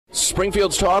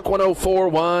Springfield's Talk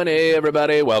 104.1. Hey,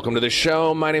 everybody. Welcome to the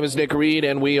show. My name is Nick Reed,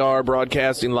 and we are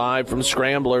broadcasting live from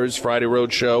Scramblers Friday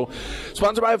Road Show,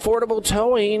 sponsored by Affordable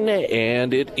Towing,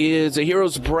 and it is a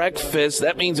Hero's Breakfast.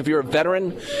 That means if you're a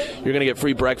veteran, you're going to get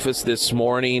free breakfast this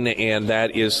morning, and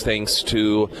that is thanks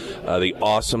to the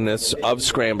awesomeness of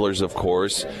Scramblers, of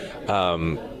course.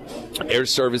 Air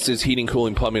Services, Heating,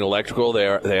 Cooling, Plumbing, Electrical.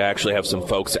 They actually have some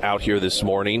folks out here this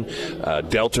morning.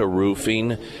 Delta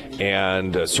Roofing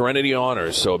and Serenity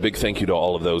Honors. So a big thank you to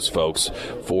all of those folks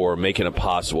for making it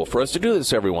possible for us to do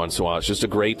this every once in a while. It's just a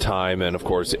great time, and of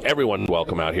course, everyone's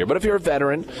welcome out here. But if you're a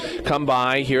veteran, come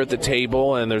by here at the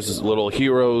table, and there's little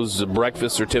Heroes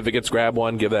Breakfast certificates. Grab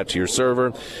one, give that to your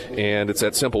server, and it's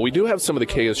that simple. We do have some of the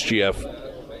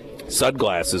KSGF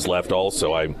sunglasses left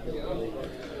also.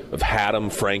 I've had them,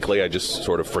 frankly. I just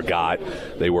sort of forgot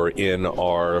they were in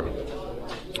our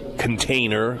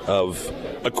container of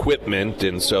equipment,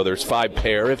 and so there's 5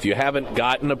 pair. If you haven't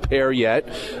gotten a pair yet,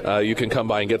 you can come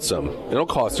by and get some. They don't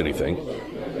cost anything,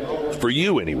 for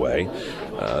you anyway.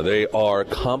 They are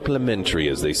complimentary,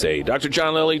 as they say. Dr.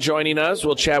 John Lilly joining us.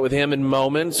 We'll chat with him in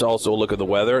moments. Also, look at the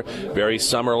weather. Very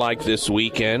summer-like this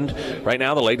weekend. Right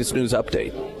now, the latest news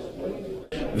update.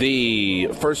 The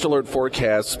First Alert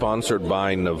Forecast, sponsored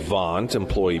by Navant,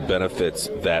 employee benefits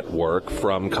that work,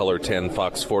 from Color 10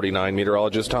 Fox 49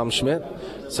 meteorologist Tom Schmidt.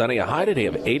 Sunny, a high today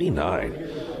of 89.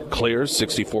 Clear,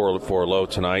 64 for low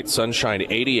tonight. Sunshine,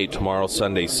 88 tomorrow.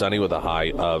 Sunday, sunny with a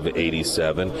high of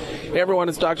 87. Hey, everyone,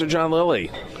 it's Dr. John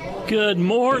Lilly. Good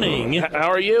morning.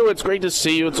 How are you? It's great to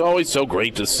see you. It's always so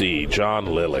great to see John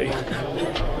Lilly.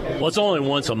 Well, it's only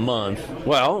once a month.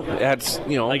 Well, that's,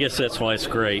 I guess that's why it's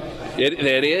great.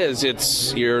 It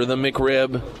is. You're the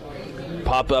McRib.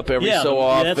 Pop up every so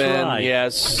often. That's right.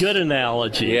 Yes. Good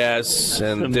analogy. Yes,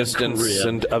 and The distance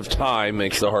McRib. of time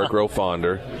makes the heart grow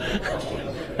fonder.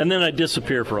 And then I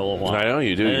disappear for a little while. I know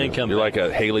you do. And then come You're back.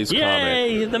 like a Haley's Comet.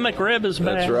 Yay, the McRib is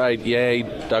back. That's right. Yay,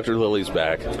 Dr. Lilly's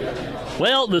back.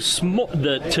 Well, this morning,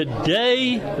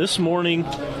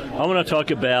 I want to talk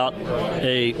about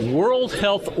a World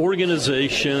Health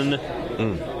Organization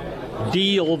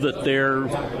deal that they're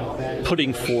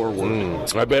putting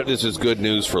forward. I bet this is good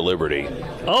news for liberty.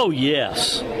 Oh,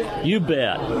 yes. You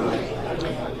bet.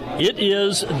 It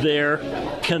is their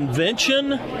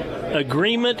convention,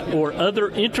 agreement, or other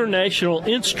international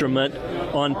instrument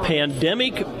on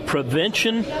pandemic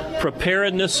prevention,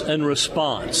 preparedness, and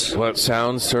response. Well, it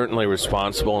sounds certainly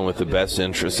responsible and with the best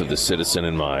interests of the citizen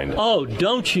in mind. Oh,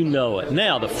 don't you know it.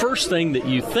 Now, the first thing that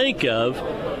you think of,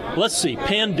 let's see,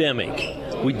 pandemic.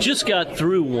 We just got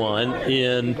through one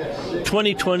in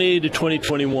 2020 to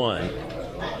 2021.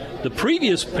 The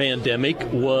previous pandemic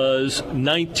was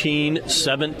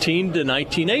 1917 to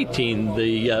 1918,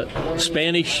 the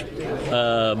Spanish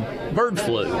bird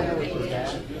flu.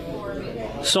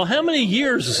 So how many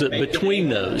years is it between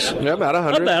those? Yeah, about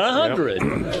 100. About 100.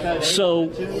 Yep. So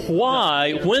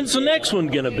when's the next one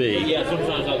going to be?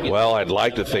 Well, I'd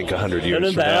like to think 100 years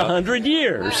In from about now. 100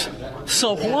 years.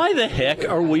 So why the heck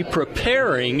are we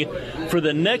preparing for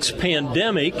the next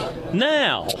pandemic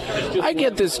now? I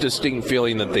get this distinct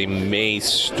feeling that they may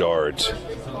start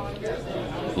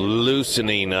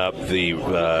loosening up the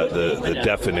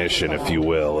definition, if you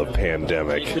will, of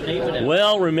pandemic.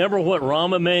 Well, remember what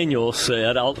Rahm Emanuel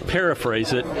said. I'll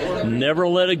paraphrase it. Never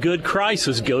let a good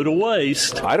crisis go to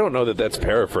waste. I don't know that that's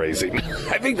paraphrasing.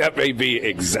 I think that may be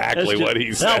exactly what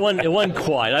he said. It wasn't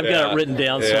quite. I've got it written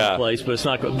down someplace, but it's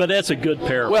not. But that's a good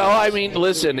paraphrase. Well, I mean,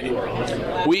 listen,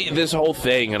 this whole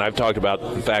thing, and I've talked about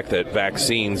the fact that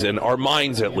vaccines, in our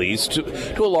minds at least,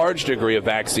 to a large degree, a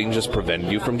vaccine just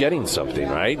prevented you from getting something,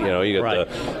 right? You know, you get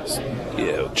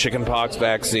the chickenpox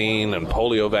vaccine and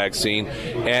polio vaccine,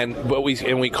 but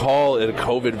we call it a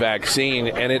COVID vaccine,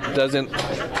 and it doesn't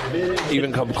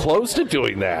even come close to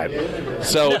doing that.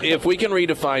 So if we can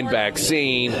redefine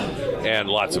vaccine and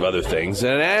lots of other things,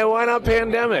 then why not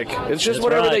pandemic? It's just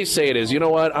whatever they say it is. You know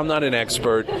what? I'm not an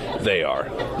expert. They are.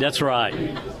 That's right.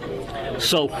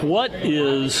 So what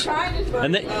is,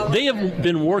 and they have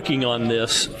been working on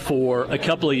this for a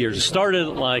couple of years. It started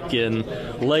like in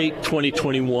late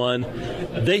 2021.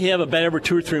 They have about every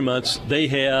 2 or 3 months, they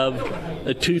have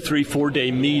a 2, 3, 4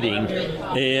 day meeting.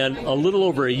 And a little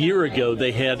over a year ago,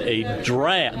 they had a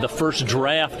draft, the first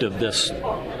draft of this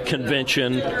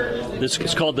convention.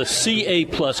 It's called the CA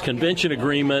Plus Convention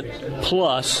Agreement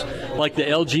Plus, like the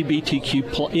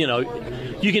LGBTQ plus,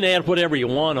 you can add whatever you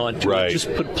want onto it.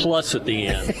 Just put plus at the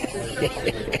end.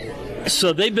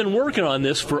 So they've been working on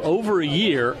this for over a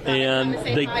year, and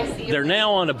they're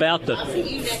now on about the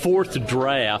 4th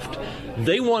draft.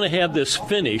 They want to have this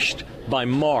finished by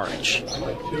March.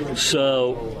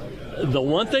 So The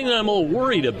one thing that I'm a little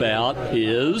worried about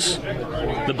is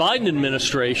the Biden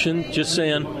administration just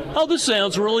saying, oh, this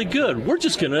sounds really good. We're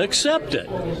just going to accept it.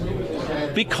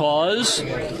 Because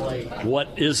what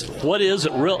is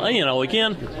it real?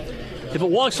 Again, if it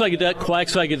walks like a duck,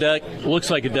 quacks like a duck, looks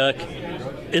like a duck,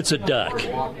 it's a duck.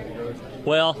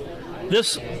 Well,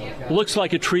 this looks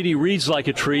like a treaty, reads like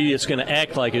a treaty, it's going to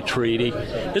act like a treaty.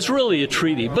 It's really a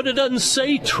treaty, but it doesn't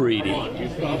say treaty.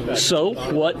 So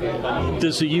what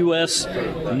does the U.S.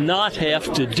 not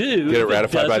have to do? Get it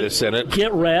ratified by the Senate?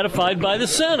 Get ratified by the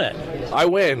Senate. I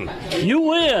win. You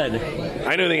win.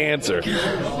 I know the answer.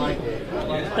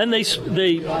 And they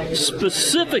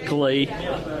specifically,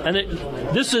 and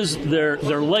this is their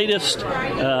latest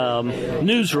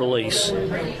news release.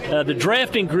 The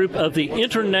drafting group of the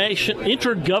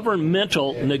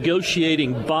intergovernmental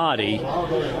negotiating body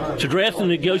to draft and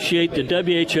negotiate the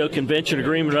WHO Convention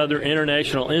Agreement or other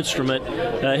international instrument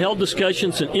held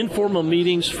discussions and informal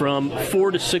meetings from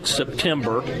 4 to 6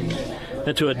 September.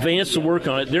 And to advance the work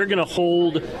on it, they're going to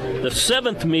hold the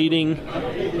 7th meeting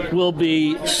will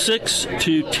be 6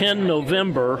 to 10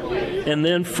 November, and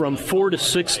then from 4 to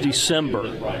 6 December.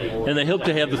 And they hope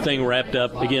to have the thing wrapped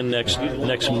up again next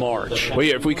March. Well,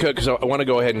 yeah, if we could, because I want to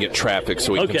go ahead and get traffic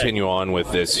so we continue on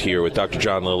with this here with Dr.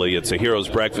 John Lilly. It's a Hero's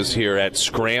Breakfast here at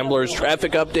Scramblers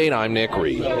Traffic Update. I'm Nick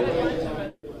Reed.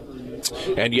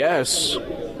 And yes,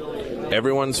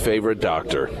 everyone's favorite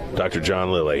doctor, Dr.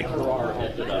 John Lilly.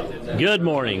 Good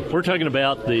morning. We're talking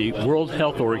about the World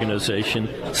Health Organization,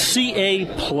 CA+.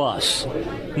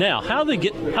 Now, how they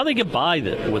get by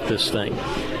with this thing?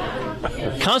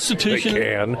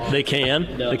 Constitution. They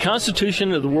can. The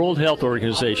Constitution of the World Health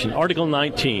Organization, Article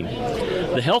 19.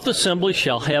 The Health Assembly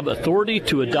shall have authority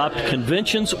to adopt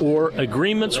conventions or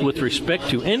agreements with respect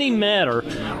to any matter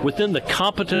within the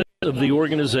competence of the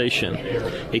organization.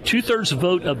 A 2/3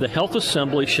 vote of the Health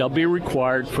Assembly shall be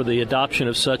required for the adoption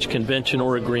of such convention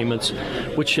or agreements,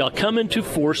 which shall come into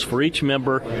force for each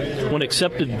member when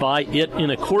accepted by it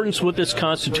in accordance with its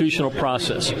constitutional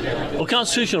process. Well,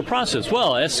 constitutional process,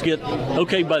 well, it has to get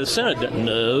okayed by the Senate.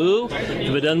 No,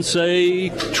 if it doesn't say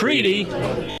treaty,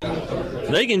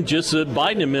 they can just, the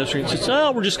Biden administration says,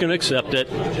 oh, we're just going to accept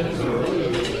it.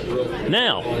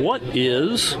 Now, what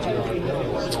is...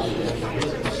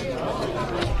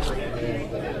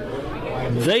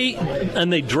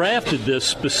 They drafted this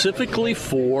specifically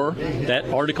for that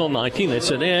Article 19. They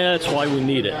said, that's why we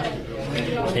need it.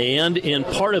 And in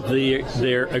part of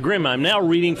their agreement, I'm now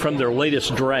reading from their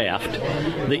latest draft,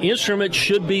 the instrument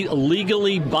should be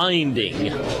legally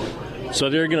binding. So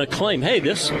they're going to claim, hey,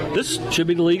 this should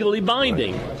be legally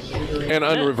binding. And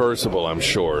unreversible, I'm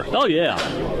sure. Oh, yeah.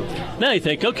 Now you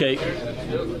think, okay,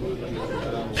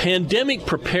 pandemic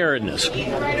preparedness.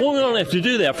 Well, we don't have to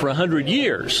do that for 100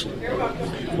 years.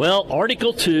 Well,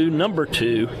 Article 2, Number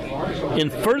 2, in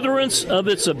furtherance of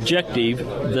its objective,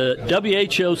 the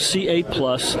WHO CA+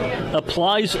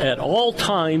 applies at all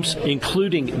times,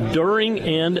 including during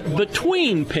and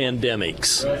between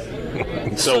pandemics.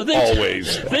 So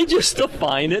always. They just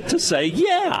define it to say,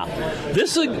 yeah,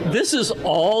 this is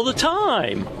all the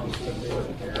time.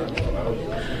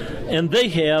 And they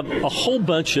have a whole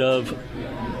bunch of,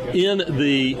 in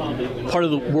the part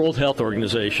of the World Health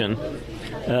Organization,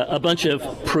 a bunch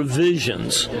of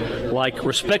provisions like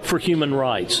respect for human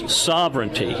rights,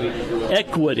 sovereignty,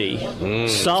 equity,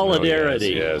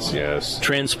 solidarity, yes,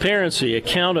 transparency,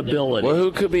 accountability. Well,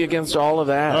 who could be against all of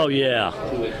that? Oh, yeah.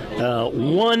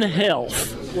 One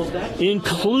health,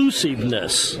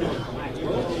 inclusiveness.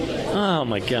 Oh,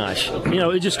 my gosh.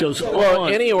 It just goes on. Well,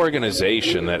 any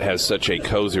organization that has such a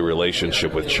cozy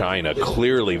relationship with China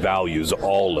clearly values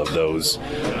all of those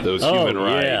human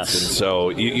rights. Yes. And so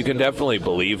you can definitely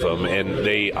believe them. And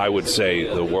I would say,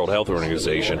 the World Health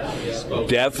Organization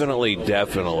definitely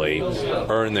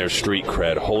earn their street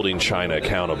cred holding China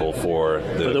accountable for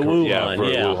the Wuhan.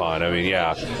 Wuhan. I mean,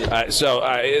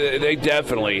 they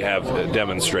definitely have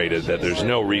demonstrated that there's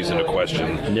no reason to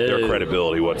question their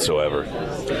credibility whatsoever.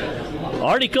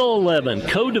 Article 11,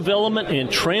 co-development and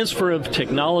transfer of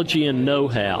technology and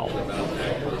know-how.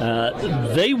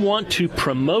 They want to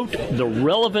promote the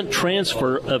relevant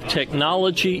transfer of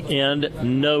technology and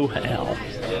know-how.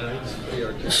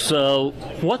 So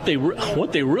what they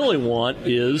really want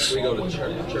is,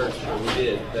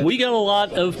 we got a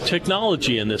lot of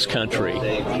technology in this country.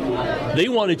 They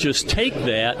want to just take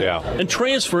that and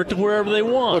transfer it to wherever they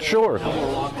want. Well, sure.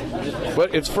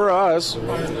 But it's for us.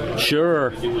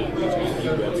 Sure.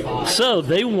 So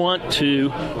they want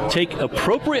to take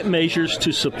appropriate measures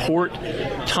to support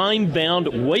time-bound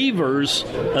waivers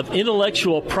of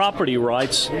intellectual property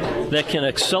rights that can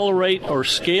accelerate or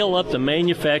scale up the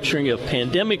manufacturing of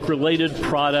pandemic-related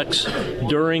products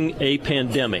during a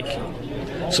pandemic.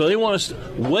 So they want us to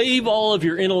waive all of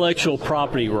your intellectual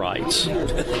property rights.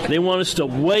 They want us to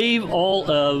waive all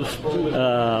of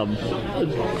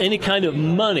any kind of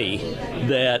money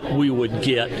that we would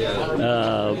get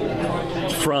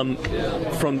from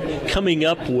coming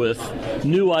up with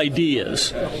new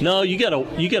ideas. No, you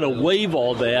gotta waive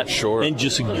all that. Sure. And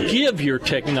just give your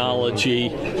technology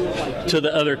to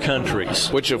the other countries.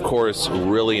 Which, of course,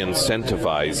 really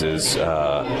incentivizes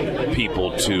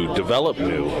people to develop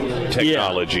new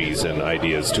technologies and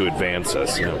ideas to advance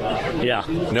us. Yeah.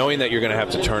 Knowing that you're going to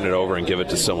have to turn it over and give it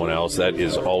to someone else, that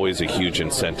is always a huge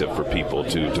incentive for people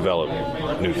to develop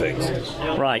new things.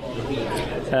 Right.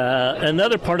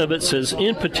 Another part of it says,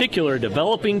 in particular,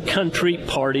 developing country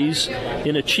parties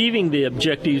in achieving the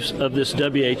objectives of this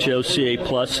WHO CA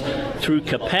Plus through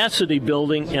capacity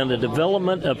building and the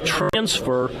development of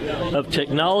transfer of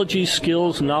technology,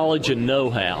 skills, knowledge, and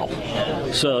know-how.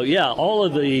 So, yeah, all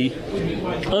of the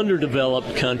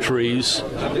underdeveloped countries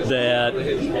that,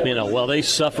 they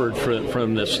suffered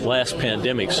from this last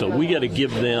pandemic, so we got to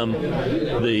give them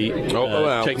the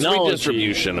technology.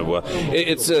 Distribution of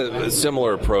it's a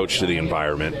similar approach to the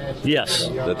environment. Yes.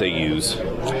 That they use.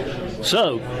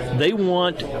 So they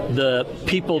want the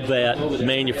people that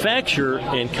manufacture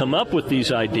and come up with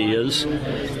these ideas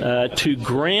to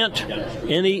grant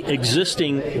any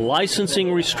existing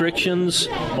licensing restrictions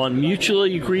on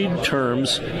mutually agreed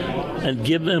terms and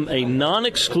give them a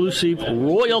non-exclusive,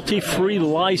 royalty-free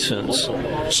license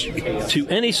to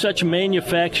any such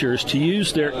manufacturers to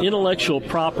use their intellectual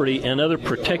property and other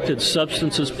protected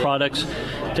substances, products,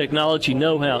 technology,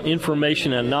 know-how,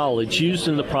 information, and knowledge used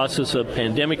in the process of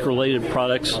pandemic-related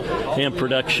products and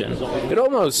production. It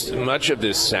almost, much of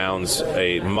this sounds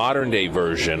a modern-day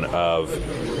version of,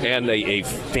 and a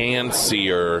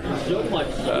fancier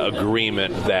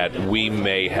agreement that we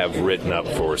may have written up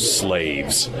for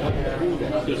slaves.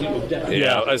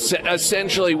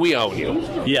 Essentially, we own you.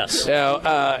 Yes. And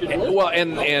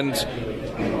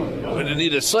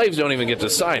the slaves don't even get to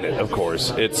sign it, of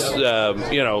course. It's,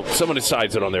 someone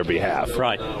decides it on their behalf.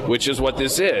 Right. Which is what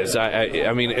this is.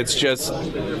 I mean, it's just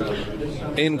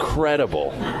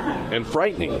incredible and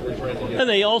frightening. And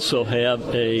they also have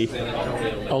a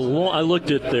long, I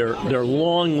looked at their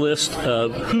long list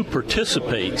of who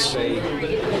participates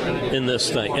in this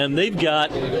thing. And they've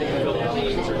got,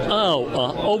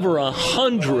 over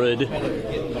 100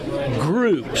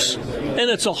 groups. And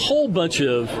it's a whole bunch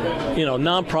of,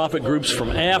 nonprofit groups from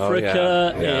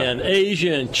Africa and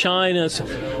Asia and China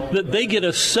that they get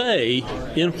a say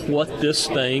in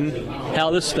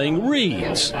how this thing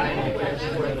reads.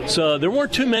 So there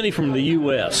weren't too many from the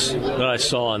U.S. that I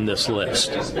saw on this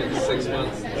list. I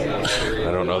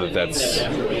don't know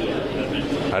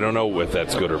I don't know if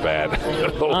that's good or bad.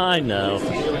 I know.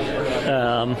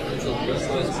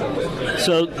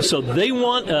 So they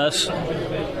want us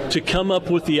to come up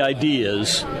with the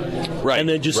ideas, right, and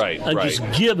then just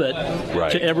give it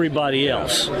to everybody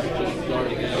else.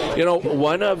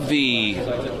 One of the,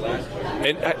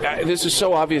 and this is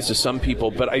so obvious to some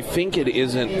people, but I think it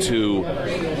isn't to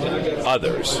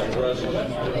others.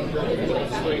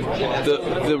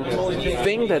 The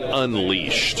thing that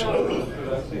unleashed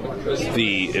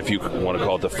if you want to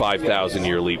call it the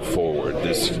 5,000-year leap forward,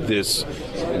 this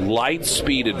light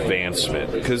speed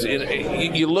advancement, because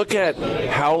you look at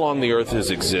how long the Earth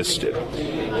has existed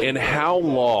and how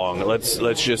long, let's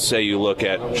just say you look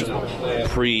at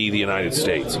pre the United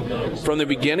States, from the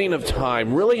beginning of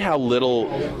time, really how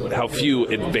few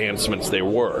advancements there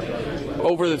were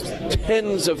over the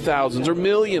tens of thousands or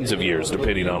millions of years,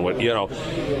 depending on what,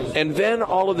 and then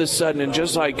all of a sudden in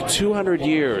just like 200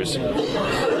 years,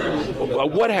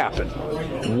 what happened?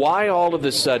 Why all of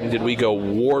a sudden did we go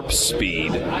warp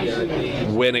speed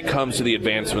when it comes to the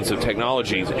advancements of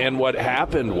technologies? And what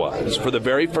happened was, for the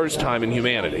very first time in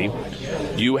humanity,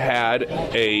 you had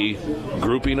a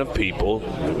grouping of people,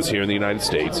 it was here in the United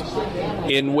States,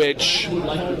 in which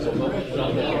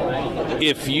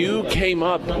if you came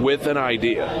up with an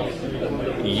idea,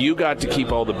 you got to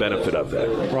keep all the benefit of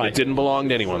that. Right. It didn't belong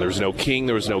to anyone. There was no king.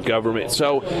 There was no government.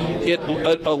 So it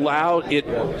allowed it.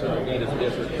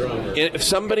 If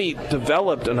somebody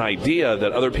developed an idea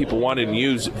that other people wanted to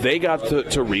use, they got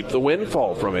to reap the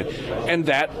windfall from it. And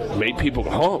that made people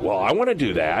go, oh, well, I want to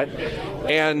do that.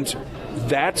 And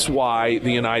that's why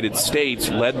the United States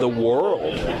led the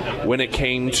world when it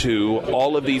came to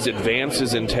all of these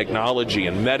advances in technology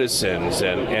and medicines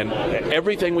and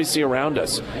everything we see around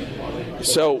us.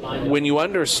 So when you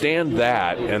understand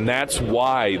that, and that's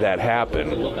why that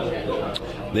happened,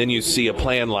 then you see a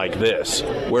plan like this,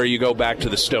 where you go back to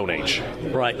the Stone Age.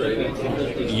 Right.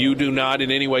 You do not in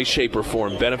any way, shape, or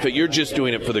form benefit. You're just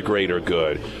doing it for the greater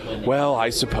good. Well, I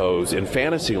suppose in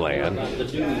Fantasyland,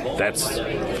 that's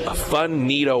a fun,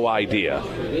 neato idea.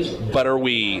 But are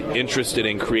we interested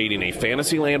in creating a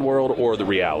Fantasyland world or the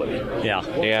reality? Yeah.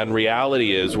 And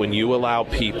reality is when you allow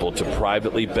people to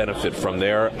privately benefit from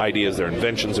their ideas, their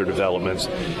inventions, their developments,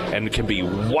 and can be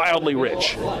wildly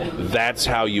rich, that's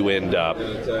how you end up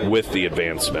with the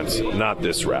advancements, not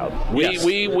this route.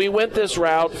 We went this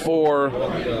route for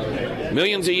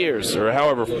millions of years, or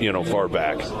however far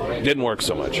back. Didn't work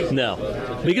so much.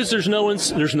 No, because there's no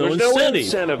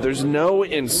incentive. There's no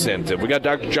incentive. We got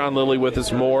Dr. John Lilly with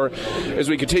us more as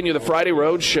we continue the Friday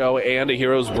Road Show and a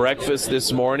Hero's Breakfast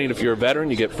this morning. If you're a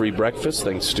veteran, you get free breakfast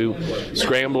thanks to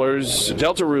Scramblers,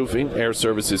 Delta Roofing, Air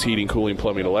Services, Heating, Cooling,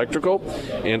 Plumbing, Electrical,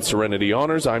 and Serenity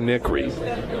Honors. I'm Nick Reed.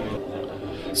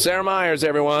 Sarah Myers,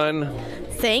 everyone.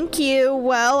 Thank you.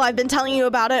 Well, I've been telling you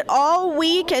about it all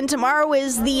week, and tomorrow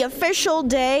is the official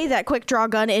day that Quick Draw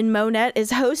Gun in Monette is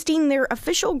hosting their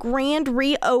official grand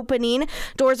reopening.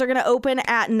 Doors are going to open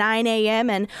at 9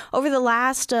 a.m., and over the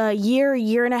last year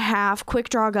and a half, Quick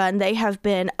Draw Gun, they have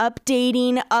been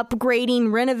updating,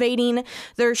 upgrading, renovating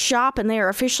their shop, and they are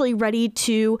officially ready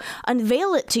to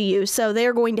unveil it to you. So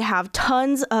they're going to have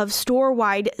tons of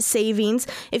store-wide savings.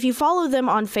 If you follow them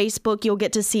on Facebook, you'll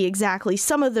get to see exactly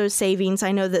some of those savings.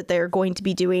 I know that they're going to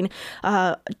be doing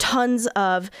tons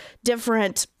of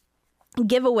different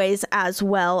giveaways as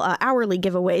well, hourly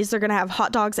giveaways. They're going to have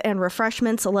hot dogs and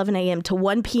refreshments 11 a.m. to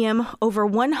 1 p.m. Over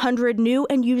 100 new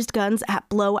and used guns at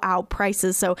blowout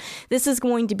prices. So this is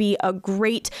going to be a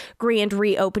great grand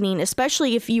reopening,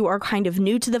 especially if you are kind of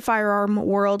new to the firearm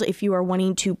world, if you are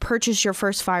wanting to purchase your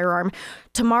first firearm.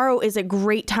 Tomorrow is a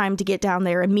great time to get down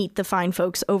there and meet the fine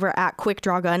folks over at Quick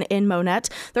Draw Gun in Monette.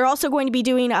 They're also going to be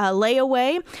doing a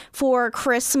layaway for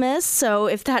Christmas. So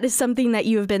if that is something that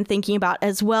you have been thinking about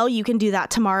as well, you can do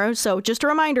that tomorrow. So just a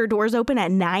reminder, doors open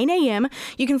at 9 a.m.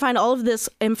 You can find all of this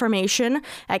information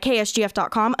at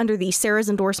ksgf.com under the Sarah's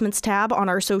Endorsements tab on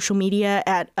our social media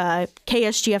at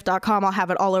ksgf.com. I'll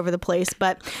have it all over the place.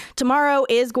 But tomorrow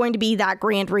is going to be that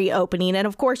grand reopening. And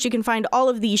of course, you can find all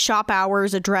of the shop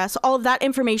hours, address, all of that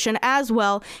information as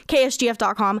well,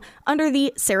 ksgf.com under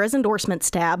the Sarah's Endorsements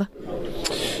tab.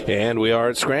 And we are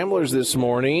at Scramblers this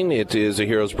morning. It is a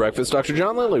Hero's Breakfast. Dr.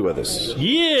 John Lilly with us.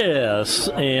 Yes,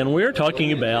 and we're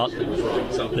talking about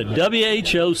the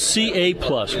WHO CA+,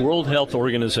 World Health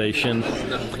Organization,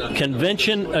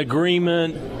 convention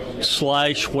agreement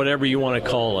 / whatever you want to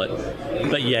call it,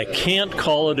 but you can't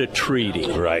call it a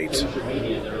treaty. Right.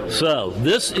 So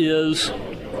this is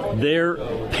their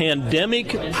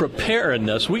pandemic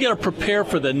preparedness. We got to prepare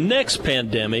for the next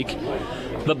pandemic.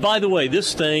 But by the way,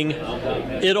 this thing,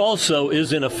 it also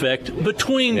is in effect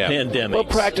between pandemics. Well,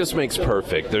 practice makes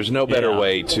perfect. There's no better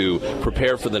way to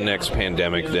prepare for the next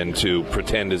pandemic than to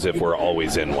pretend as if we're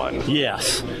always in one.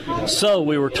 Yes. So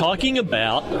we were talking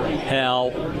about how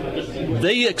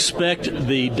they expect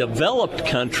the developed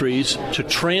countries to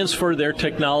transfer their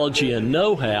technology and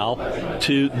know-how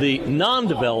to the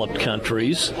non-developed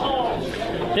countries.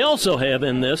 They also have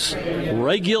in this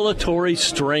regulatory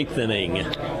strengthening.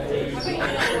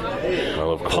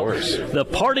 Well, of course. The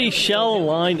parties shall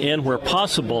align and, where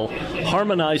possible,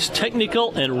 harmonize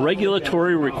technical and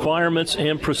regulatory requirements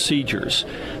and procedures,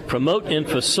 promote and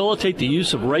facilitate the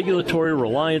use of regulatory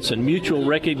reliance and mutual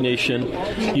recognition,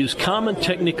 use common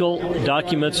technical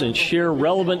documents, and share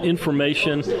relevant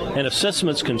information and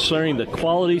assessments concerning the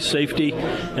quality, safety,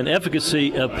 and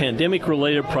efficacy of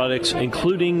pandemic-related products,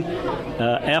 including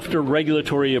after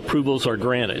regulatory approvals are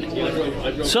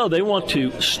granted. So they want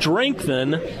to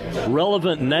strengthen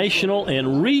relevant national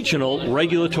and regional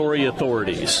regulatory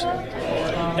authorities.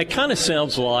 It kind of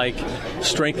sounds like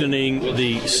strengthening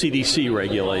the CDC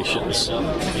regulations.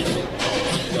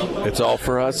 It's all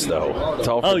for us, though. It's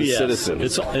all for the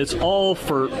citizens. It's all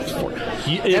for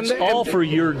for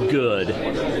your good.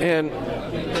 And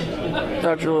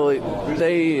Dr. Lilly,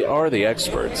 they are the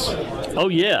experts. Oh,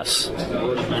 yes.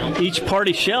 Each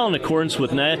party shall, in accordance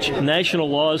with national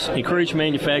laws, encourage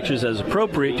manufacturers as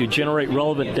appropriate to generate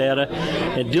relevant data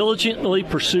and diligently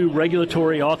pursue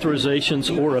regulatory authorizations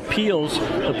or appeals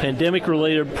of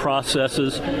pandemic-related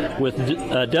processes with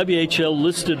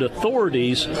WHO-listed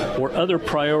authorities or other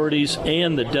priorities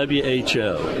and the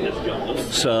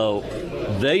WHO. So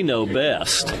they know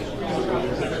best.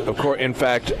 Of course, in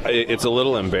fact, it's a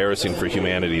little embarrassing for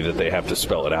humanity that they have to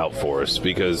spell it out for us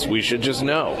because we should just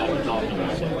know.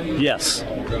 Yes.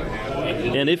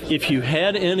 And if you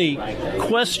had any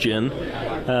question,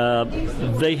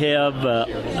 they have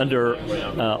under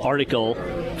Article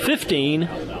 15,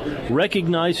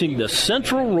 recognizing the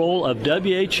central role of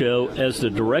WHO as the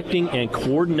directing and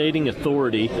coordinating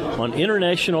authority on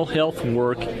international health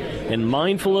work and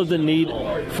mindful of the need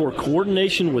for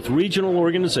coordination with regional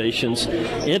organizations,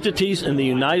 entities in the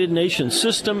United Nations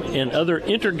system, and other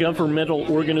intergovernmental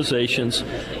organizations,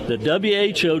 the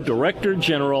WHO Director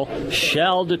General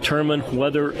shall determine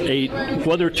whether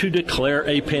to declare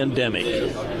a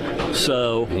pandemic.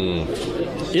 So,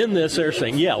 in this, they're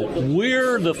saying, yeah,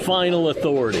 we're the final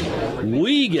authority.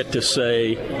 We get to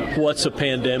say what's a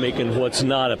pandemic and what's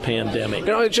not a pandemic.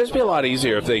 It'd just be a lot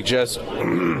easier if they just,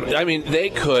 I mean, they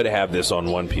could have this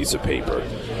on one piece of paper,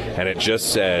 and it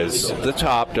just says the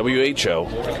top, WHO,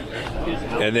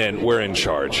 and then we're in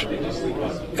charge.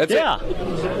 That's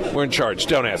it. We're in charge.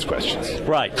 Don't ask questions.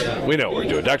 Right. We know what we're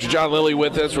doing. Dr. John Lilly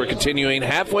with us. We're continuing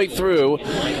halfway through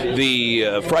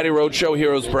the Friday Roadshow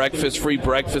Heroes Breakfast, free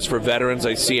breakfast for veterans.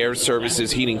 I see Air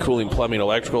Services, Heating, Cooling, Plumbing,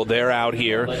 Electrical. They're out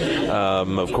here.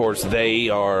 Of course, they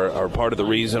are part of the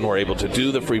reason we're able to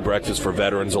do the free breakfast for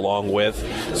veterans along with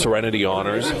Serenity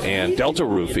Honors and Delta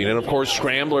Roofing. And, of course,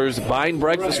 Scramblers buying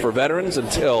breakfast for veterans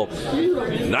until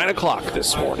 9 o'clock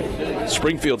this morning.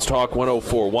 Springfield's Talk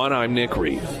 104.1. I'm Nick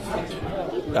Reed.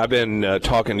 I've been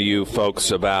talking to you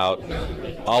folks about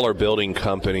Aller Building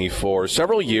Company for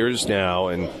several years now,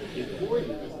 and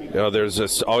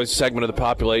there's always a segment of the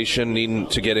population needing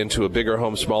to get into a bigger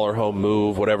home, smaller home,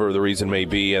 move, whatever the reason may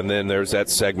be, and then there's that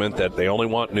segment that they only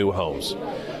want new homes.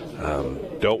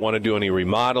 Don't want to do any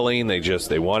remodeling.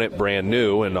 They want it brand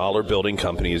new, and Aller Building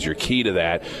Company is your key to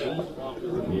that.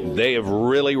 They have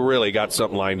really, really got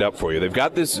something lined up for you. They've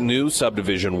got this new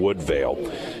subdivision, Woodvale,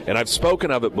 and I've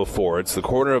spoken of it before. It's the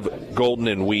corner of Golden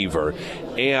and Weaver,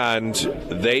 and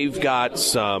they've got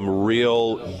some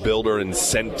real builder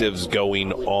incentives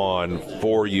going on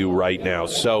for you right now.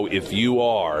 So if you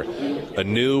are a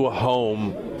new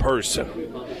home person,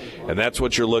 and that's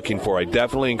what you're looking for, I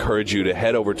definitely encourage you to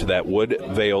head over to that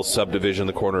Woodvale subdivision,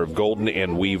 the corner of Golden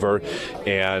and Weaver,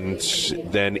 and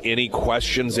then any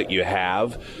questions that you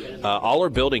have, Aller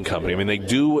Building Company, I mean, they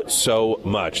do so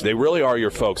much. They really are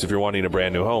your folks if you're wanting a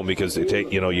brand new home, because they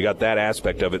take, you got that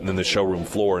aspect of it, and then the showroom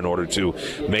floor in order to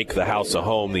make the house a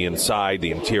home, the inside, the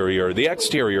interior, the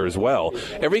exterior as well.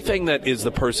 Everything that is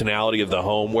the personality of the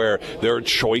home, where there are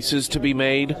choices to be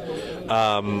made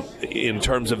in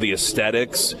terms of the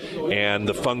aesthetics and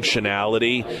the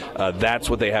functionality. That's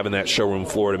what they have in that showroom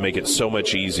floor to make it so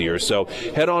much easier. So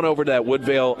head on over to that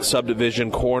Woodvale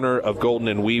subdivision, corner of Golden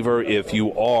and Weaver, if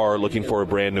you are looking for a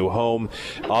brand new home.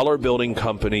 Aller Building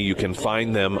Company, you can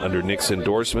find them under Nick's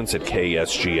endorsements at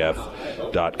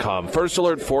ksgf.com. First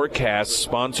Alert Forecast,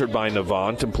 sponsored by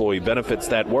Navant, employee benefits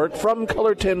that work. From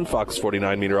Color 10, Fox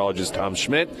 49 meteorologist Tom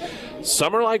Schmidt.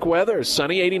 Summer-like weather,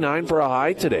 sunny 89 for a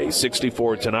high today,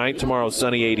 64 tonight, tomorrow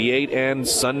sunny 88, and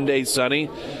Sunday sunny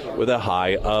with a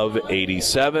high of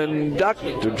 87.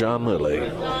 Dr. John Lilly.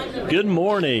 Good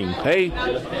morning. Hey.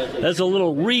 As a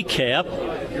little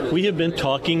recap, we have been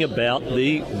talking about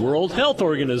the World Health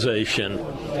Organization.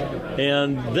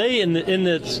 And they, in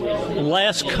this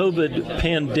last COVID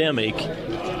pandemic,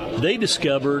 they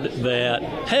discovered that,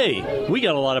 hey, we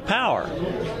got a lot of power.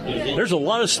 There's a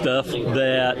lot of stuff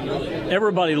that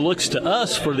everybody looks to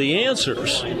us for the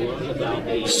answers.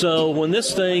 So when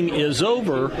this thing is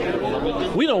over,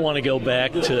 we don't want to go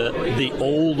back to the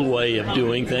old way of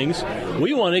doing things.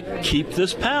 We want to keep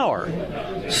this power.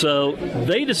 So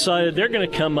they decided they're going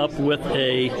to come up with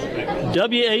a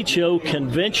WHO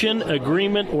convention,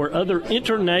 agreement, or other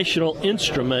international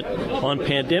instrument on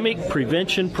pandemic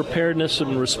prevention, preparedness,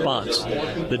 and response.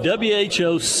 The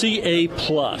WHO CA+.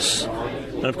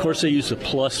 And, of course, they use the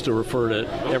plus to refer to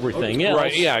everything else.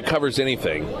 Right, yeah, it covers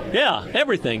anything. Yeah,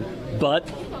 everything but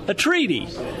a treaty,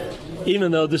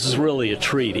 even though this is really a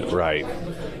treaty. Right.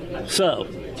 So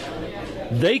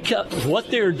what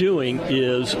they're doing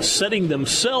is setting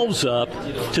themselves up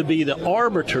to be the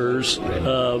arbiters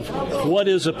of what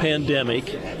is a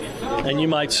pandemic. And you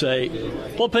might say,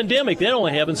 well, pandemic, that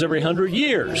only happens every 100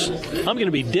 years. I'm going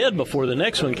to be dead before the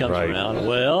next one comes around.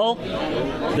 Well,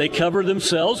 they cover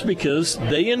themselves because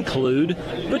they include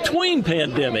between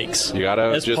pandemics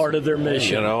as part of their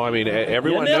mission. I mean,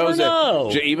 everyone knows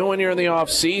that even when you're in the off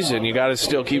season, you got to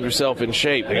still keep yourself in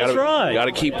shape. That's right. You got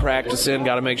to keep practicing,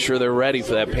 got to make sure they're ready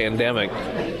for that pandemic.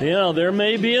 There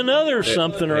may be another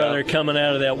something or other coming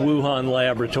out of that Wuhan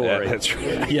laboratory. That's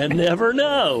right. You never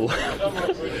know.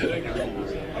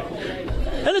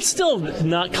 And it's still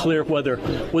not clear whether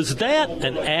was that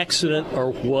an accident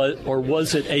or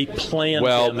was it a planned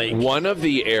pandemic. Well, one of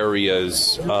the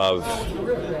areas of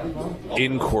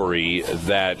inquiry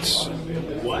that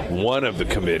one of the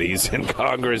committees in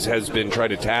Congress has been trying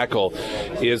to tackle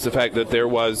is the fact that it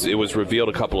was revealed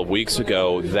a couple of weeks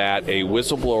ago that a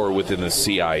whistleblower within the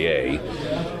CIA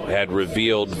had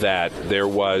revealed that there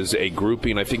was a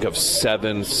grouping, I think, of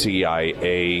 7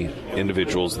 CIA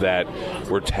individuals that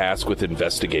were tasked with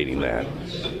investigating that.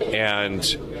 And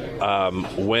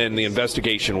when the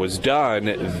investigation was done,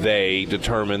 they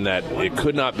determined that it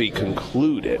could not be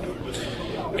concluded.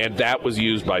 And that was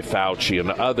used by Fauci and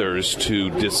others to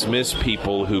dismiss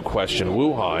people who questioned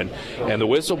Wuhan. And the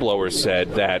whistleblower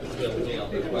said that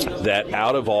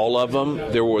out of all of them,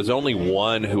 there was only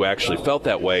one who actually felt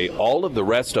that way. All of the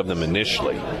rest of them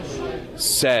initially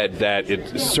said that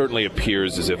it certainly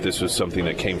appears as if this was something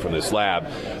that came from this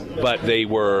lab, but they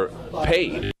were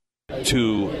paid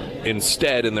to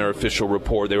instead, in their official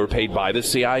report, they were paid by the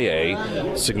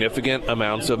CIA significant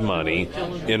amounts of money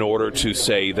in order to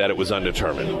say that it was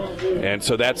undetermined. And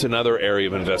so that's another area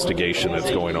of investigation that's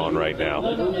going on right now.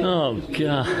 Oh,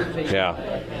 God. Yeah.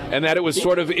 And that it was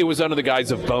under the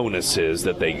guise of bonuses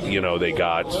that they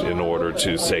got in order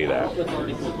to say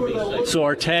that. So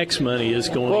our tax money is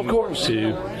going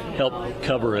to help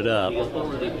cover it up.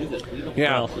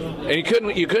 Yeah.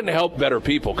 And you couldn't help better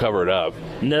people cover it up.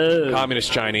 No.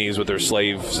 Communist Chinese with their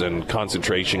slaves and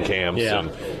concentration camps. Yeah.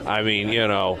 And I mean,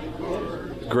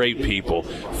 great people.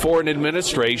 For an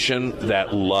administration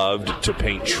that loved to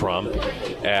paint Trump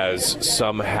as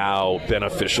somehow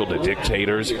beneficial to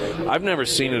dictators, I've never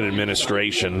seen an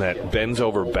administration that bends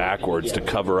over backwards to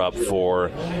cover up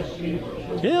for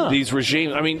these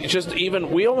regimes. I mean, just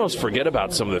even, we almost forget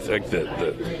about some of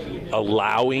the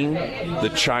allowing the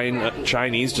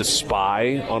Chinese to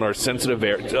spy on our sensitive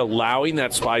area, allowing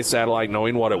that spy satellite,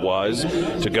 knowing what it was,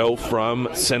 to go from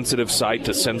sensitive site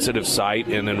to sensitive site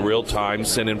and in real time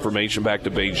send information back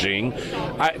to Beijing.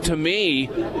 To me,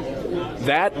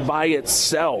 that by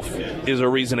itself is a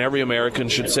reason every American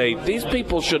should say these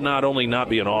people should not only not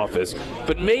be in office,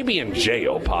 but maybe in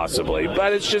jail possibly.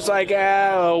 But it's just like,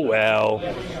 oh, well,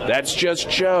 that's just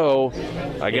Joe.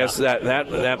 I guess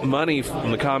that money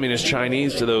from the Communist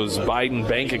Chinese to those Biden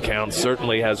bank accounts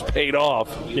certainly has paid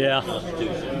off. Yeah.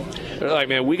 They're like,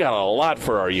 man, we got a lot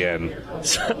for our yen.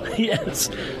 Yes.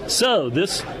 So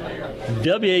this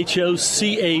WHO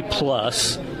CA+,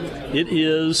 it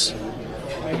is,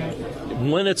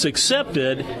 when it's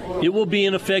accepted, it will be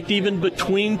in effect even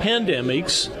between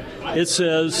pandemics. It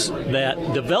says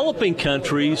that developing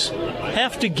countries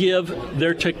have to give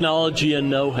their technology and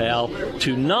know-how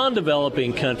to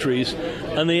non-developing countries,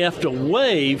 and they have to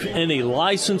waive any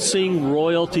licensing,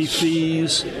 royalty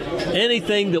fees,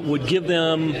 anything that would give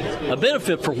them a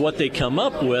benefit for what they come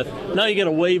up with. Now you got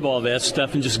to waive all that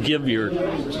stuff and just give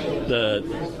the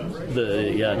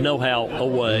know-how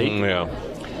away. Yeah.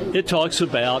 It talks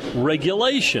about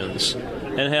regulations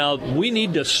and how we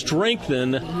need to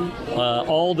strengthen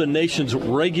all the nation's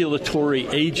regulatory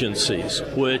agencies,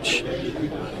 which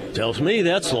tells me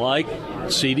that's like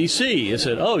CDC. It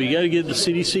said, oh, you got to give the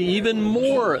CDC even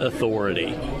more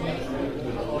authority.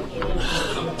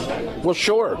 Well,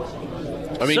 sure.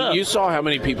 I mean, you saw how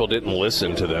many people didn't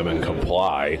listen to them and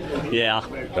comply. Yeah.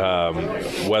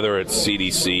 Whether it's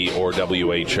CDC or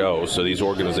WHO. So these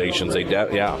organizations,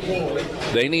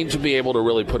 they need to be able to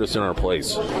really put us in our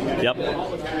place. Yep.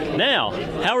 Now,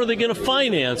 how are they going to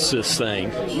finance this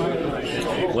thing?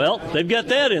 Well, they've got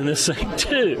that in this thing,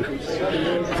 too.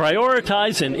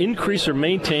 Prioritize and increase or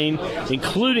maintain,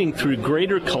 including through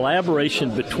greater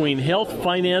collaboration between health,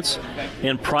 finance,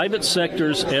 and private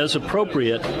sectors as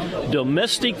appropriate,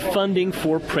 domestic funding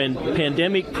for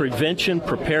pandemic prevention,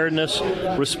 preparedness,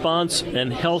 response,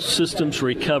 and health systems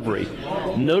recovery,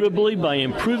 notably by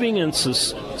improving and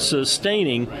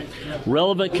sustaining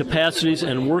relevant capacities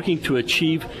and working to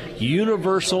achieve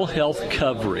universal health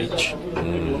coverage.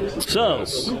 So,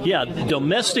 yeah,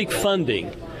 domestic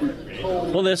funding.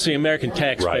 Well, that's the American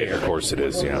taxpayer. Right, of course it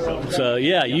is, yeah. So,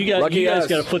 yeah, you guys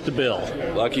got to foot the bill.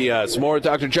 Lucky us. More with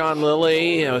Dr. John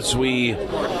Lilly as we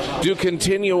do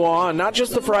continue on. Not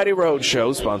just the Friday Road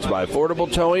Show, sponsored by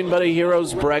Affordable Towing, but a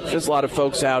Hero's Breakfast. A lot of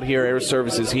folks out here, Air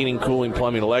Services, Heating, Cooling,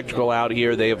 Plumbing, Electrical out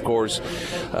here. They, of course,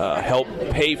 help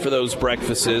pay for those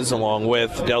breakfasts along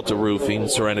with Delta Roofing,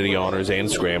 Serenity Honors, and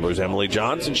Scramblers. Emily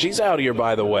Johnson, she's out here,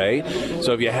 by the way.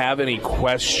 So if you have any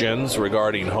questions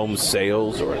regarding home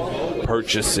sales or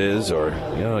purchases, or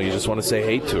you just want to say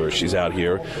hey to her, she's out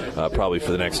here probably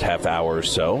for the next half hour or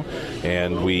so.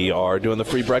 And we are doing the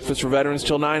free breakfast for veterans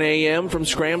till 9 a.m. from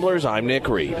Scramblers. I'm Nick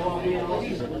Reed.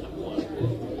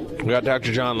 We got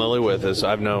Dr. John Lilly with us.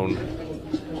 I've known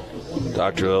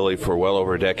Dr. Lilly for well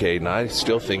over a decade, and I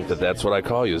still think that that's what I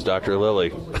call you, is Dr.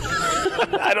 Lilly.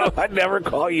 I never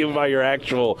call you by your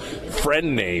actual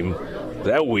friend name. Is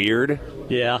that weird?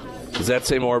 Yeah. Does that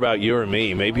say more about you or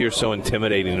me? Maybe you're so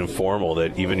intimidating and formal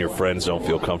that even your friends don't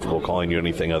feel comfortable calling you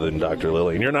anything other than Dr.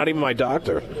 Lilly, and you're not even my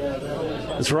doctor.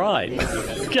 That's right.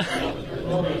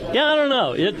 Yeah, I don't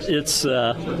know.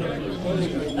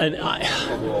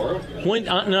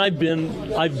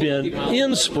 I've been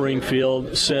in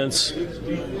Springfield since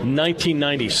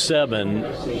 1997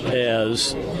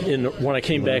 when I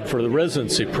came back for the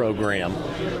residency program.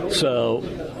 So,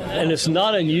 and it's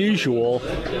not unusual.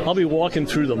 I'll be walking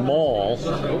through the mall,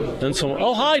 and someone,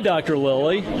 oh, hi, Dr.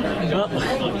 Lilly.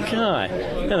 God,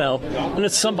 and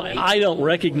it's somebody, I don't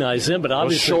recognize them, but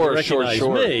obviously they recognize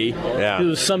me. Yeah. It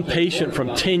was some patient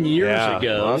from 10 years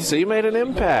ago. Well, so you made an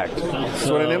impact. That's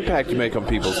what an impact you make on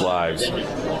people's lives.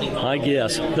 I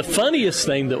guess. The funniest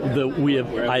thing that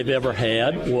I've ever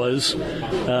had was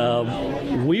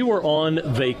we were on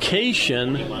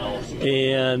vacation,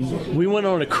 and we went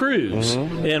on a cruise,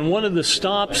 and one of the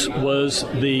stops was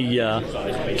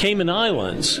the Cayman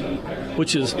Islands,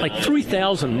 which is like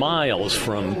 3,000 miles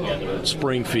from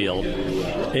Springfield,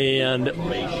 and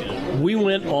we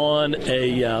went on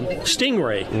a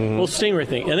stingray, little stingray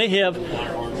thing, and they have,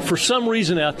 for some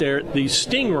reason out there, these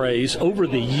stingrays, over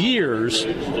the years,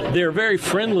 they're very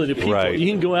friendly to people. Right.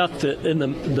 You can go out in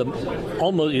the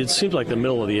almost, it seems like the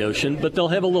middle of the ocean, but they'll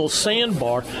have a little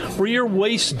sandbar where you're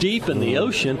waist deep in the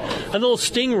ocean, and little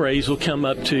stingrays will come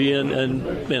up to you,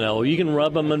 and you can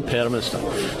rub them and pet them and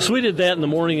stuff. So we did that in the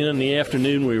morning, and in the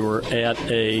afternoon we were at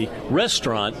a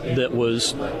restaurant that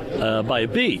was by a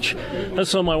beach. And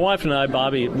so my wife and I,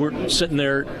 Bobby, we're sitting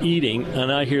there eating,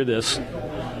 and I hear this,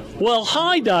 well,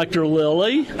 hi, Dr.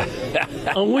 Lilly.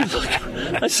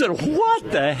 And I said,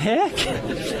 what the heck?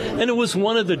 And it was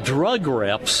one of the drug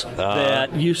reps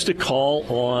that used to call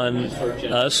on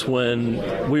us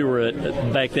when we were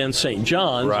back then, St.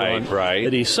 John's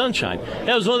at East Sunshine.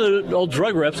 That was one of the old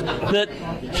drug reps that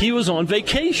he was on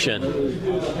vacation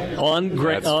on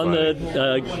the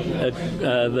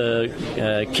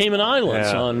Cayman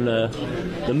Islands, on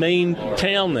the main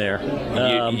town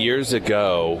there. Years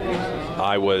ago,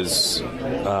 I was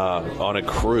on a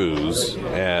cruise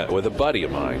with a buddy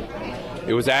of mine.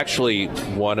 It was actually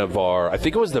I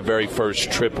think it was the very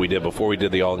first trip we did before we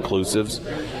did the all-inclusives,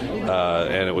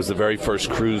 and it was the very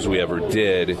first cruise we ever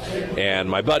did, and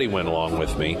my buddy went along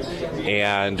with me,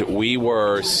 and we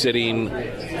were sitting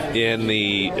in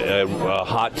the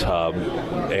hot tub,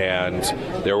 and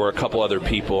there were a couple other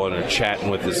people, and they're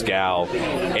chatting with this gal,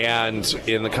 and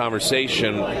in the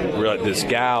conversation, this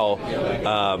gal,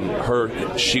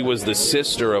 she was the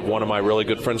sister of one of my really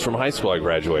good friends from high school I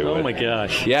graduated with. Oh my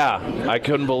gosh. Yeah, I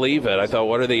couldn't believe it. I thought,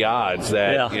 what are the odds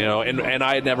that, and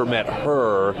I had never met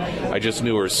her. I just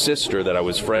knew her sister that I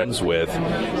was friends with,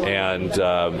 and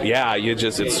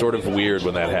it's sort of weird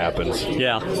when that happens.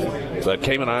 Yeah. But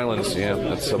Cayman Islands,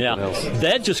 that's something else.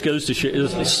 That just goes to show,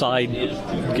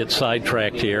 get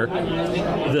sidetracked here.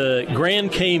 The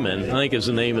Grand Cayman, I think is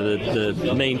the name of the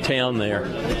main town there.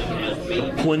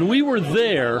 When we were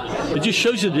there, it just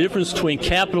shows you the difference between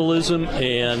capitalism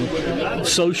and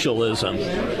socialism.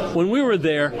 When we were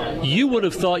there, you would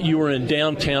have thought you were in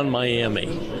downtown Miami.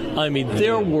 I mean,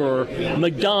 there were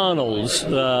McDonald's,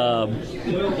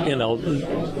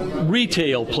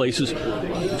 retail places,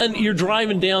 and you're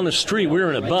driving down the street. We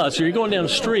were in a bus, or you're going down the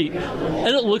street, and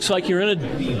it looks like you're in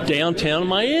a downtown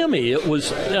Miami. It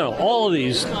was, all of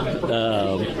these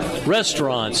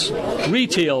restaurants,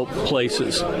 retail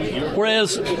places.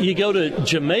 Whereas you go to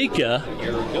Jamaica,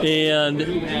 and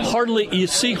you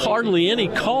see hardly any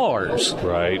cars.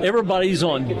 Right. Everybody's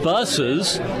on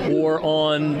buses or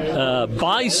on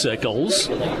bicycles.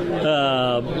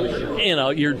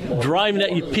 You're driving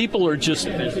at people are just,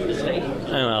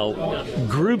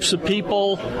 groups of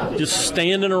people just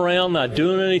standing around, not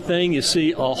doing anything. You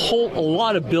see a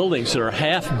lot of buildings that are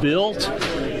half built.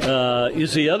 You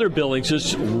see other buildings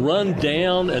just run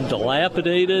down and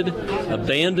dilapidated,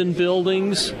 abandoned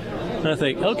buildings. And I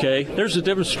think, okay, there's a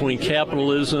difference between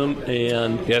capitalism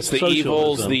and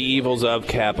socialism. The evils of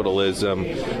capitalism.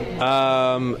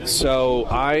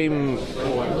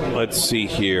 Let's see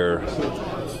here.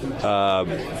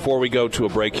 Before we go to a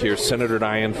break here, Senator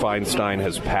Dianne Feinstein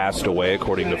has passed away,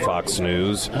 according to Fox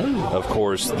News. Of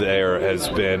course, there has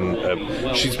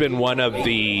been she's been one of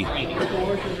the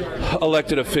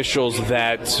elected officials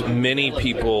that many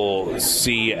people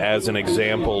see as an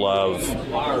example of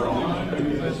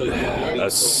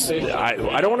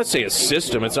I don't want to say a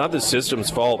system. It's not the system's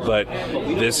fault, but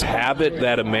this habit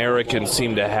that Americans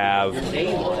seem to have,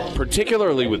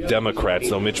 particularly with Democrats,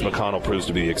 though Mitch McConnell proves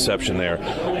to be the exception there,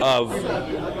 of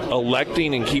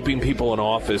electing and keeping people in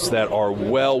office that are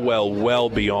well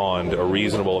beyond a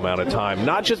reasonable amount of time,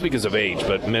 not just because of age,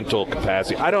 but mental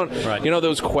capacity. I don't,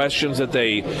 those questions that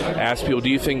they ask people, do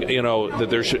you think, that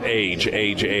there should age,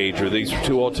 or these are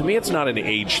too old? To me, it's not an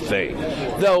age thing,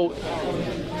 though.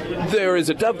 There is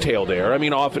a dovetail there. I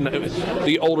mean, often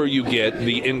the older you get,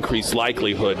 the increased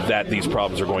likelihood that these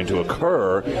problems are going to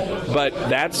occur, but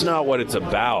that's not what it's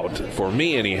about, for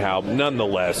me anyhow.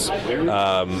 Nonetheless,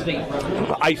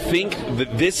 I think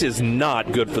that this is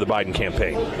not good for the Biden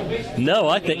campaign. No,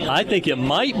 I think it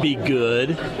might be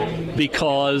good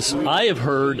because I have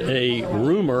heard a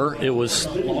rumor, it was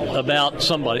about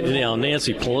somebody,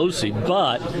 Nancy Pelosi,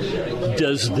 but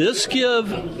does this give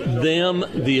them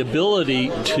the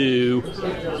ability to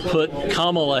put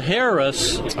Kamala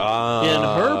Harris in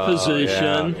her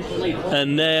position,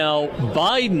 and now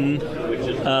Biden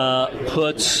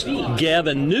puts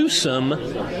Gavin Newsom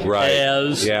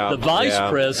as the vice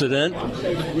president,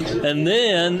 and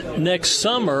then next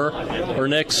summer or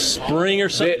next spring or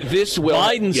something,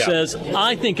 Biden says,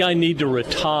 I think I need to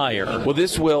retire. Well,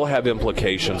 this will have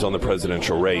implications on the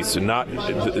presidential race, and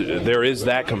there is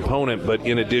that component, but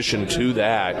in addition to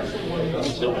that,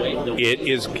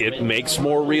 it makes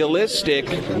more realistic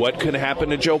what could happen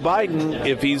to Joe Biden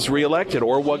if he's reelected,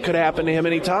 or what could happen to him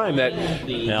anytime. That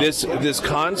this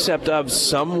concept of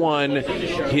someone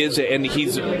he's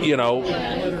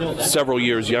several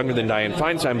years younger than Dianne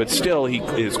Feinstein, but still he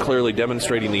is clearly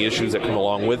demonstrating the issues that come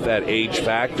along with that age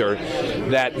factor.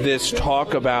 That this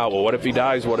talk about, well, what if he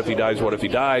dies? What if he dies? What if he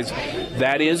dies?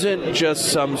 That isn't just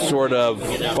some sort of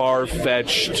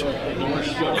far-fetched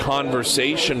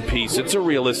conversation piece. It's a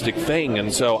realistic thing,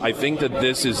 and so I think that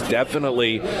this is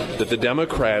definitely that the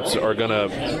Democrats are going to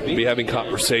be having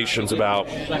conversations about.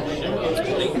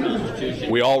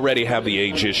 We already have the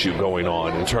age issue going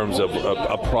on in terms of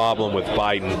a problem with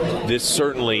Biden. This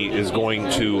certainly is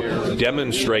going to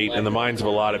demonstrate in the minds of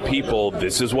a lot of people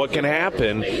this is what can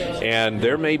happen, and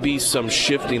there may be some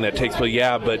shifting that takes place.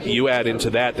 Yeah, but you add into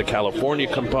that the California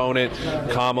component,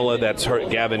 Kamala, that's her,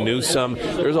 Gavin Newsom.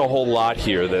 There's a whole lot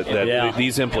here that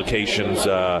these implications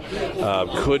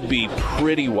could be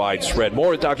pretty widespread. More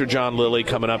with Dr. John Lilly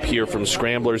coming up here from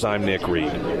Scramblers. I'm Nick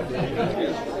Reed.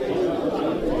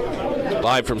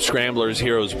 Live from Scramblers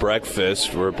Heroes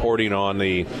Breakfast, reporting on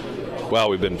we've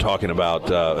been talking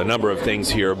about a number of things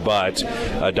here, but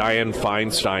Dianne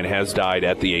Feinstein has died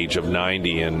at the age of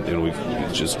 90, and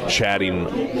we've just chatting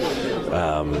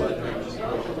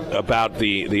about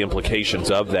the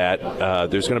implications of that.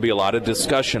 There's going to be a lot of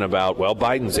discussion about,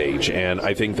 Biden's age, and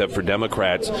I think that for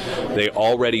Democrats, they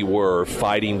already were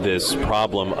fighting this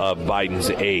problem of Biden's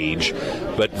age,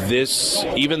 but this,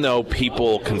 even though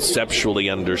people conceptually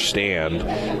understand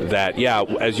that,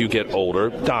 as you get older,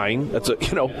 dying, that's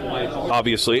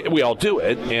obviously, we all do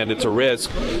it, and it's a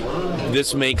risk.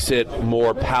 This makes it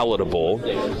more palatable,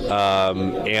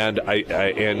 and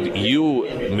you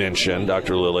mentioned,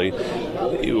 Dr. Lilly,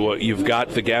 you've got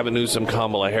the Gavin Newsom,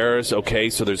 Kamala Harris. Okay,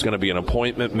 so there's going to be an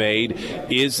appointment made.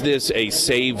 Is this a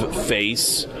save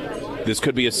face? This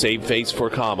could be a save face for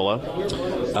Kamala,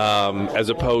 as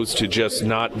opposed to just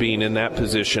not being in that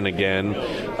position again.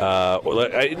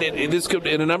 This could,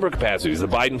 in a number of capacities. The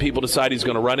Biden people decide he's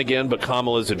going to run again, but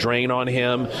Kamala's a drain on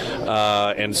him,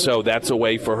 and so that's a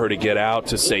way for her to get out,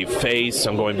 to save face.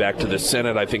 I'm going back to the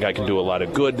Senate. I think I can do a lot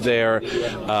of good there.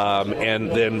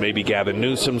 And then maybe Gavin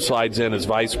Newsom slides in as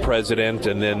vice president,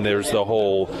 and then there's the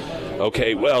whole,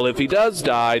 okay, well, if he does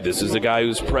die, this is the guy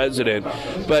who's president.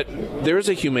 But there's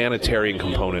a humanitarian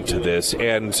component to this,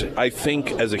 and I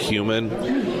think as a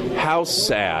human, how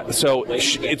sad. So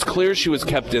it's clear she was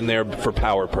kept in there for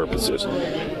power purposes.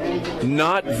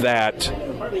 Not that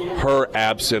her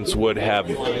absence would have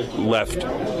left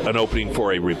an opening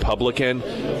for a Republican,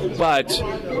 but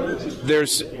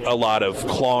there's a lot of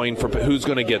clawing for who's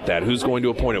going to get that, who's going to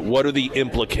appoint it, what are the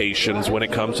implications when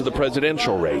it comes to the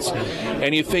presidential race.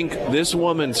 And you think this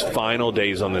woman's final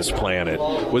days on this planet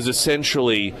was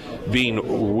essentially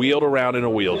being wheeled around in a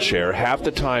wheelchair, half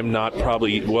the time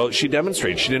she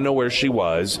demonstrated she didn't know where she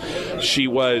was.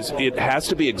 It has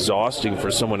to be exhausting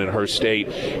for someone in her state,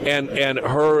 and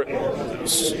her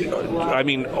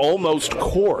almost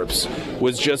corpse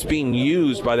was just being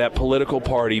used by that political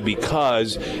party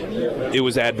because it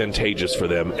was advantageous for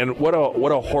them. And what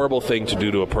a horrible thing to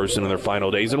do to a person in their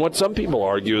final days, and what some people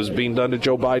argue is being done to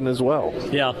Joe Biden as well.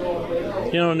 Yeah.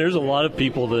 And there's a lot of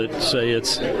people that say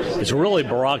it's really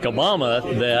Barack Obama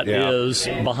that is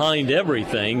behind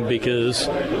everything because,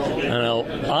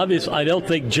 obviously, I don't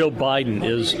think Joe Biden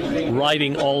is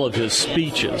writing all of his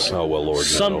speeches. Oh, well, Lord,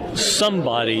 no.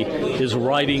 Somebody is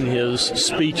writing his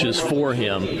speeches for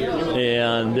him.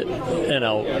 And,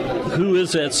 who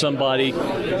is that somebody?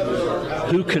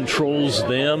 Who controls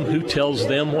them? Who tells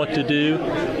them what to do?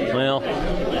 Well,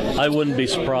 I wouldn't be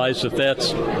surprised if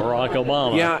that's Barack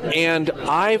Obama. Yeah, and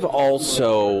I've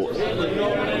also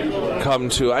come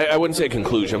to, I wouldn't say a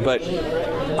conclusion, but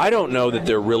I don't know that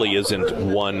there really isn't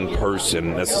one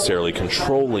person necessarily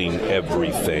controlling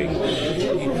everything.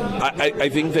 I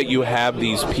think that you have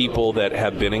these people that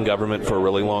have been in government for a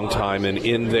really long time, and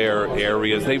in their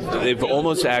areas, they've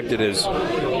almost acted as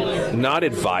not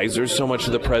advisors so much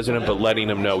to the president, but letting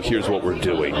him know, here's what we're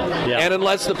doing. Yeah. And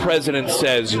unless the president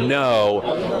says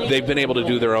no, they've been able to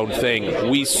do their own thing.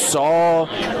 We saw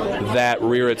that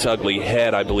rear its ugly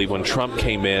head, I believe, when Trump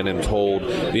came in and told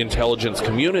the intelligence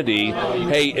community,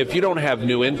 hey, if you don't have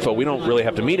new info, we don't really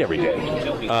have to meet every day.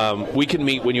 We can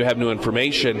meet when you have new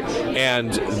information.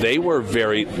 And they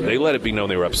let it be known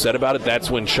they were upset about it.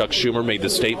 That's when Chuck Schumer made the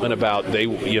statement about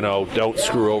don't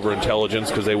screw over intelligence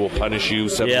because they will punish you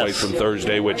 7 ways from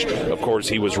Thursday, which, of course,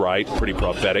 he was right. Pretty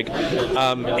prophetic.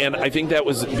 And I think that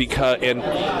was because, and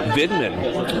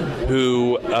Vindman,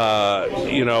 who,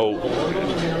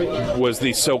 was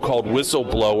the so-called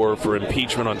whistleblower for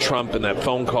impeachment on Trump in that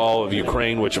phone call of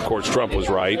Ukraine, which, of course, Trump was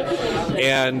right.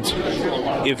 And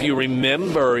if you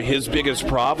remember, his biggest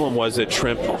problem was that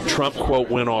Trump, quote,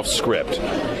 went off script.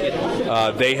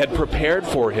 They had prepared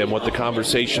for him what the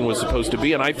conversation was supposed to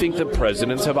be, and I think that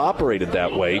presidents have operated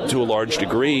that way to a large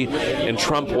degree, and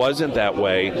Trump wasn't that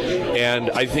way.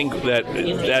 And I think that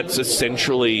that's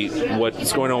essentially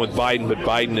what's going on with Biden, but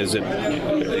Biden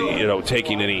isn't,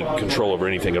 taking any control over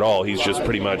anything at all. He's just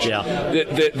pretty much, they're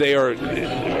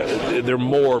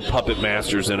more puppet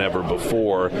masters than ever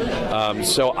before.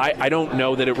 So I don't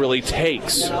know that it really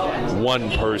takes one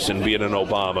person, be it an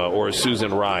Obama or a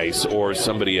Susan Rice or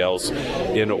somebody else,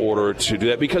 in order to do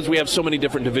that, because we have so many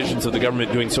different divisions of the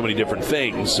government doing so many different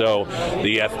things. So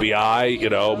the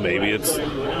FBI, maybe it's,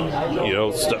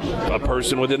 a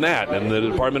person within that, and the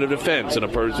Department of Defense, and a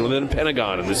person within the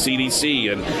Pentagon, and the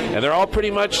CDC, and they're all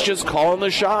pretty much just calling the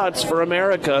shots for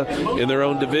America in their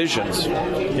own divisions.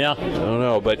 Yeah. I don't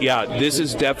know, but this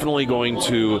is definitely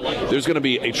there's going to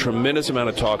be a tremendous amount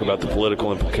of talk about the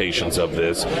political implications of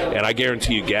this, and I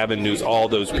guarantee you Gavin News, all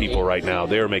those people right now,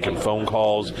 they are making phone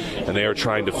calls, and they are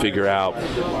trying to figure out,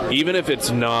 even if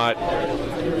it's not,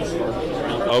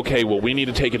 okay, well, we need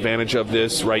to take advantage of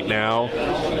this right now,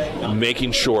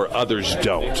 making sure others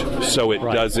don't, so it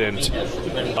doesn't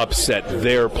upset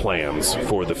their plans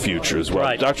for the future as well.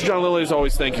 Right. Dr. John Lilly, as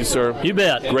always, thank you, sir. You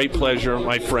bet. Great pleasure.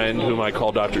 My friend, whom I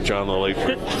call Dr. John Lilly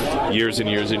for years and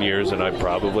years and years, and I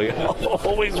probably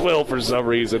always will for some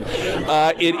reason.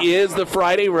 It is the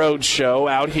Friday Road Show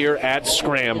out here at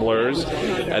Scramblers.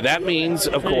 That means,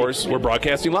 of course, we're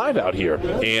broadcasting live out here,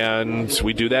 and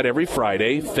we do that every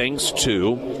Friday thanks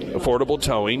to Affordable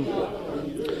Towing.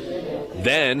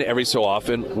 Then, every so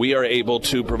often, we are able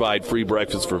to provide free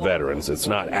breakfast for veterans. It's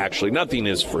nothing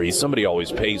is free. Somebody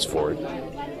always pays for it.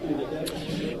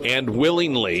 And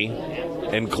willingly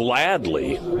and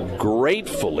gladly,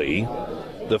 gratefully,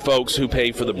 the folks who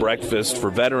pay for the breakfast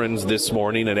for veterans this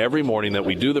morning and every morning that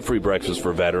we do the free breakfast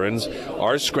for veterans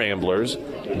are Scramblers,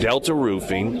 Delta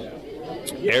Roofing,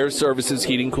 Air Services,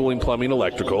 Heating, Cooling, Plumbing,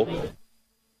 Electrical,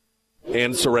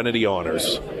 and Serenity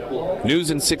Honors.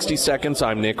 News in 60 seconds,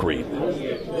 I'm Nick Reed.